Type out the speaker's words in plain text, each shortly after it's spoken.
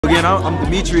Again, I'm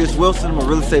Demetrius Wilson. I'm a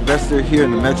real estate investor here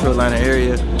in the Metro Atlanta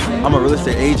area. I'm a real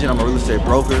estate agent. I'm a real estate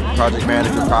broker, project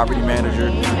manager, property manager.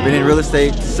 Been in real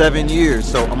estate 7 years,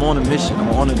 so I'm on a mission. I'm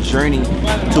on a journey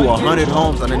to 100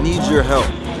 homes, and I need your help.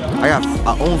 I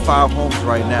own 5 homes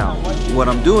right now. What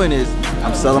I'm doing is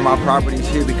I'm selling my properties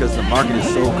here because the market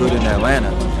is so good in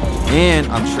Atlanta, and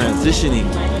I'm transitioning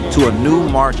to a new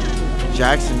market,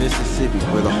 Jackson, Mississippi,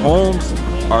 where the homes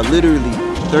are literally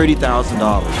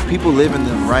 $30,000. People live in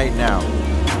them right now.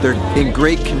 They're in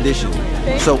great condition.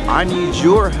 So I need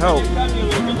your help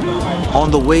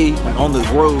on the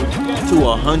road to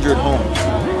 100 homes.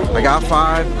 I got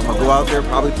 5. I'm gonna go out there,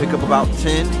 probably pick up about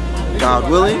 10, God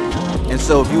willing. And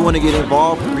so if you want to get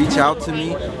involved, reach out to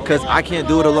me, because I can't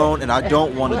do it alone and I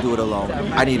don't want to do it alone.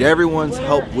 I need everyone's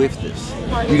help with this.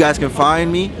 You guys can find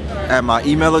me at my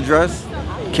email address,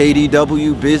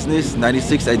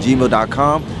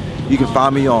 kdwbusiness96@gmail.com. You can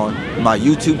find me on my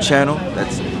YouTube channel,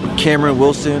 that's Cameron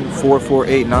Wilson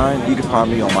 4489. You can find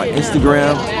me on my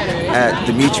Instagram at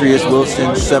Demetrius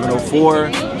Wilson 704.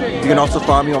 You can also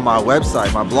find me on my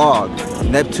website, my blog,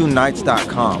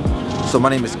 neptunenights.com. So my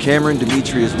name is Cameron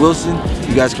Demetrius Wilson.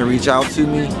 You guys can reach out to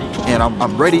me, and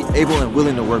I'm ready, able, and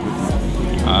willing to work with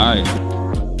you. All right.